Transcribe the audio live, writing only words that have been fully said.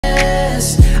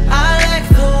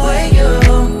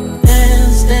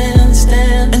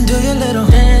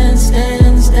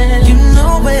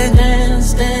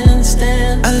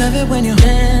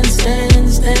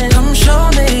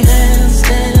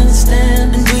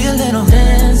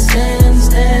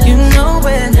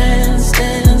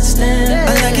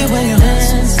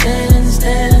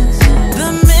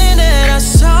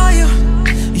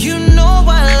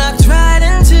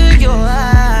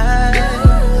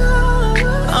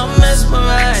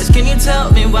can you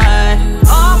tell me why?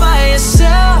 All by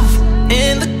yourself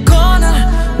in the corner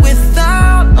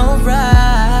without a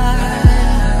ride.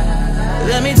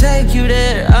 Let me take you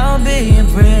there.